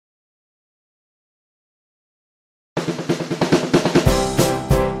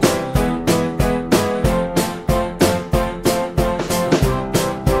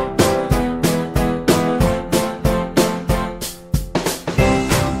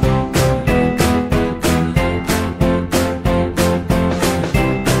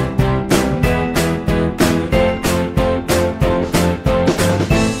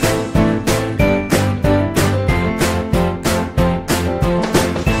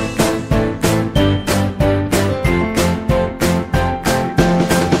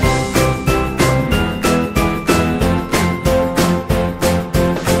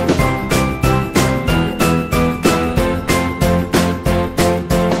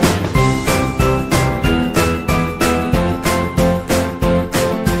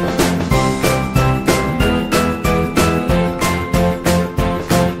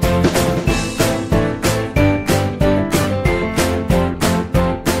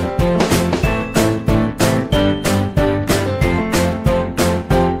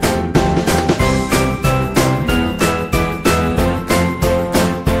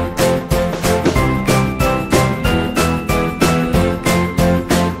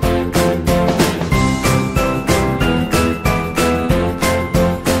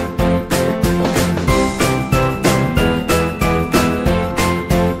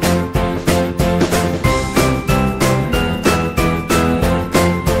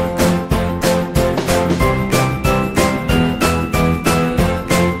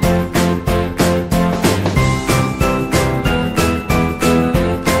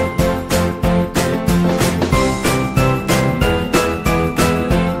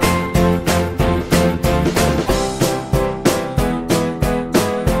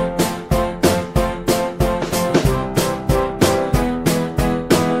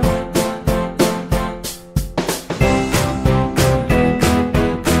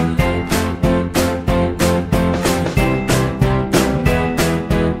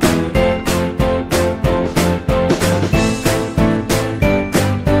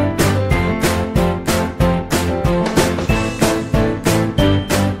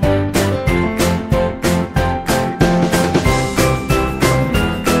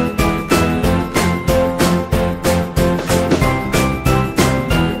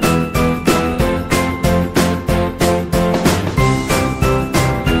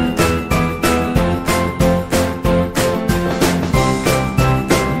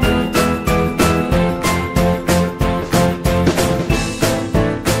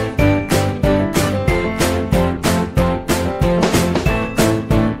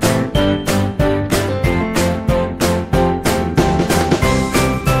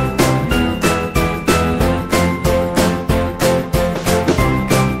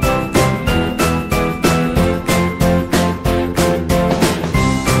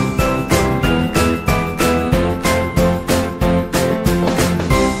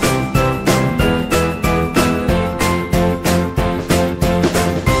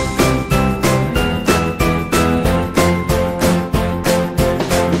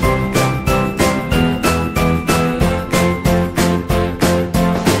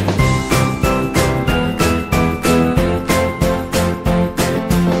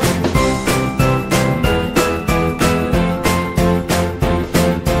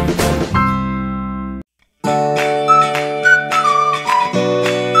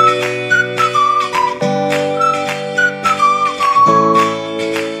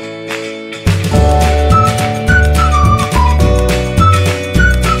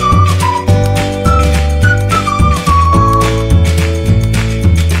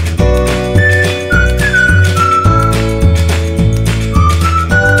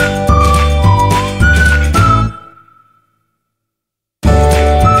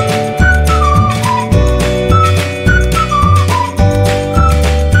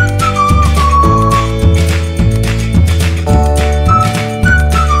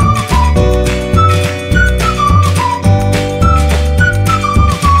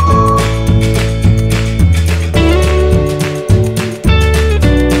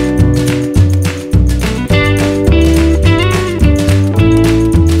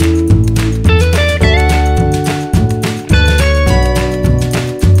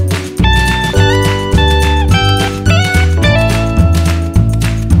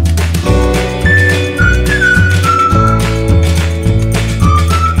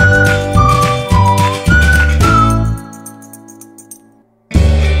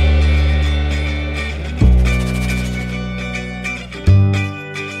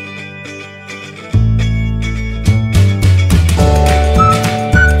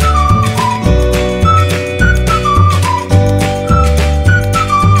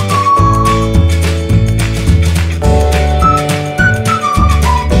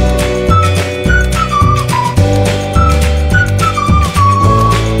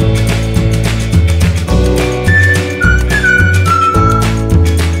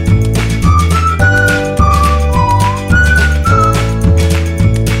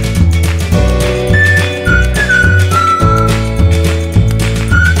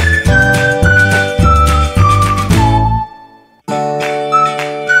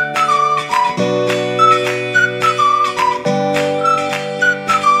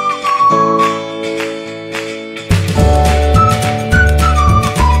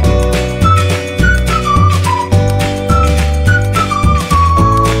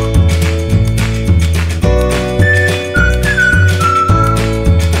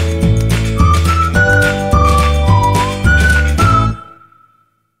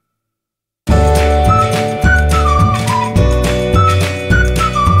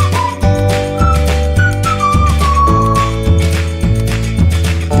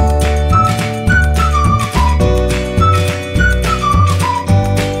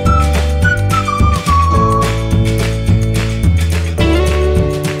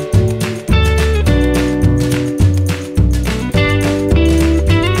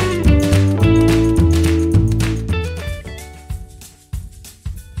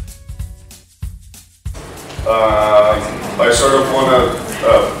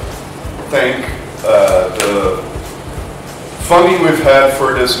thank the funding we've had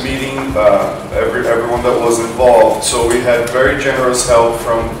for this meeting, everyone that was involved. So we had very generous help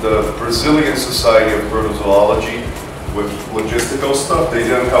from the Brazilian Society of Protozoology with logistical stuff. They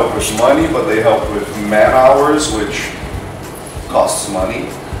didn't help with money, but they helped with man hours, which costs money,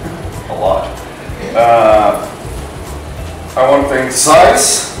 a lot. I want to thank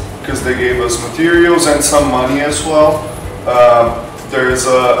Zeiss, because they gave us materials and some money as well. There is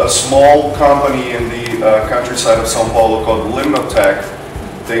a small company in the countryside of São Paulo called Limnotech.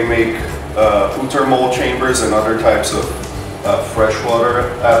 They make thermal chambers and other types of freshwater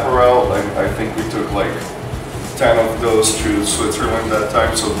apparel. I think we took like 10 of those to Switzerland that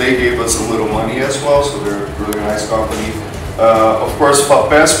time, so they gave us a little money as well, so they're a really nice company. Of course,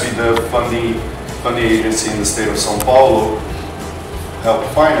 FAPESP, the funding agency in the state of São Paulo, helped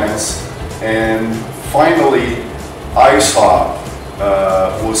finance. And finally, ISTA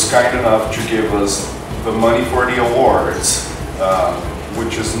was kind enough to give us the money for the awards,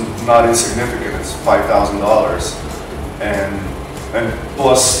 which is not insignificant. It's $5,000, and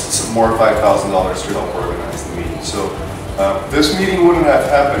plus some more $5,000 to help organize the meeting. So this meeting wouldn't have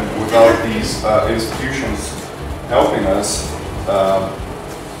happened without these institutions helping us.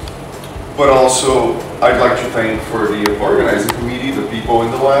 But also, I'd like to thank for the organizing committee, the people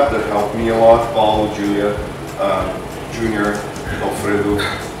in the lab that helped me a lot, Paulo, Julia, Junior, Alfredo,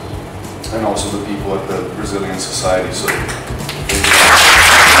 and also the people at the Brazilian Society. So,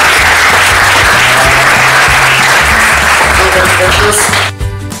 thank you.